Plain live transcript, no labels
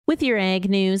With your Ag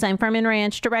News, I'm Farm and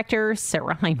Ranch Director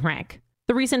Sarah Heinrich.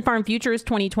 The recent Farm Futures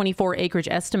 2024 acreage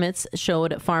estimates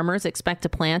showed farmers expect to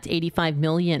plant 85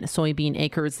 million soybean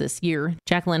acres this year.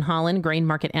 Jacqueline Holland, grain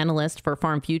market analyst for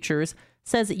Farm Futures,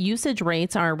 says usage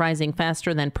rates are rising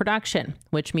faster than production,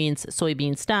 which means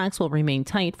soybean stocks will remain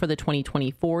tight for the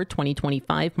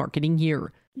 2024-2025 marketing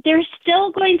year. They're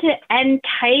still going to end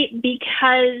tight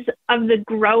because of the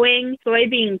growing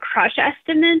soybean crush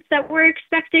estimates that we're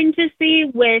expecting to see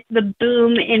with the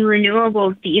boom in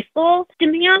renewable diesel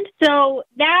demand. So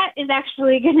that is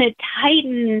actually going to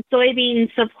tighten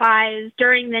soybean supplies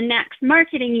during the next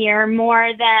marketing year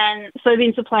more than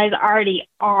soybean supplies already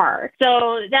are.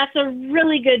 So that's a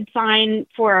really good sign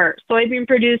for soybean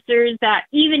producers that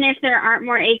even if there aren't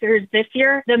more acres this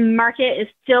year, the market is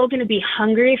still going to be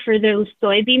hungry for those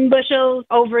soybean bushels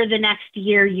over the next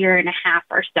year and a half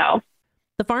or so.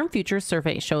 The Farm Futures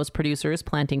survey shows producers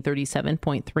planting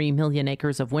 37.3 million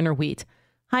acres of winter wheat,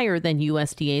 higher than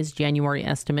USDA's January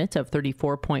estimate of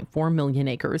 34.4 million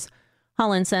acres.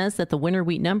 Holland says that the winter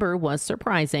wheat number was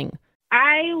surprising.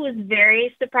 I was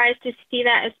very surprised to see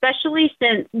that, especially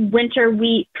since winter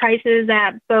wheat prices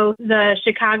at both the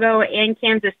Chicago and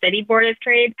Kansas City Board of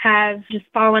Trade have just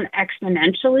fallen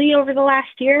exponentially over the last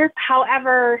year.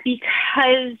 However,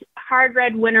 because hard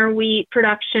red winter wheat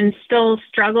production still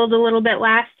struggled a little bit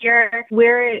last year,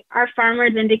 where our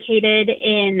farmers indicated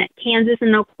in Kansas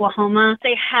and Oklahoma,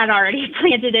 they had already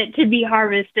planted it to be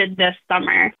harvested this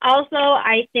summer. Also,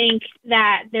 I think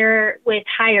that with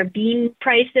higher bean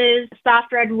prices,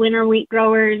 soft red winter wheat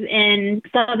growers in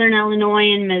southern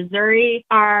Illinois and Missouri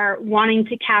are wanting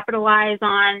to capitalize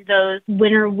on those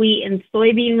winter wheat and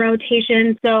soybean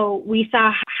rotations. So we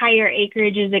saw higher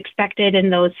acreages expected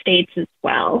in those states as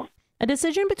well. A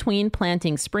decision between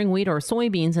planting spring wheat or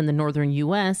soybeans in the northern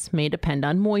U.S. may depend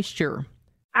on moisture.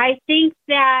 I think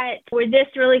that where this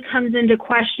really comes into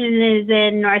question is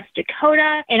in North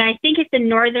Dakota. And I think if the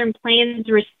northern plains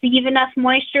receive enough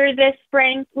moisture this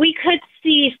spring, we could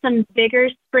see some bigger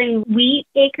spring wheat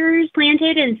acres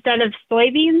planted instead of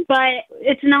soybeans. But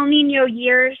it's an El Nino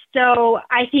year, so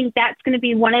I think that's going to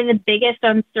be one of the biggest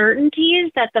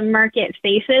uncertainties that the market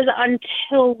faces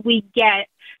until we get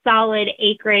solid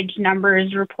acreage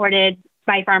numbers reported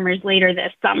by farmers later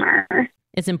this summer.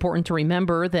 It's important to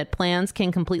remember that plans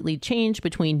can completely change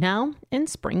between now and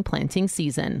spring planting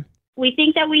season. We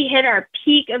think that we hit our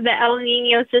peak of the El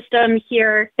Nino system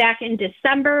here back in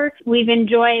December. We've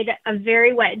enjoyed a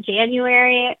very wet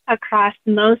January across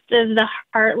most of the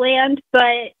heartland,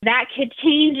 but that could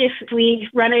change if we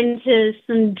run into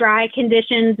some dry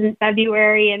conditions in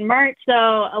February and March. So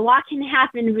a lot can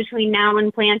happen between now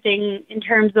and planting in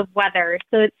terms of weather.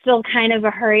 So it's still kind of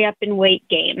a hurry up and wait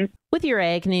game. With your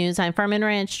Ag News, I'm Farm and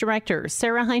Ranch Director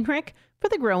Sarah Heinrich for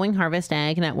the Growing Harvest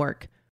Ag Network.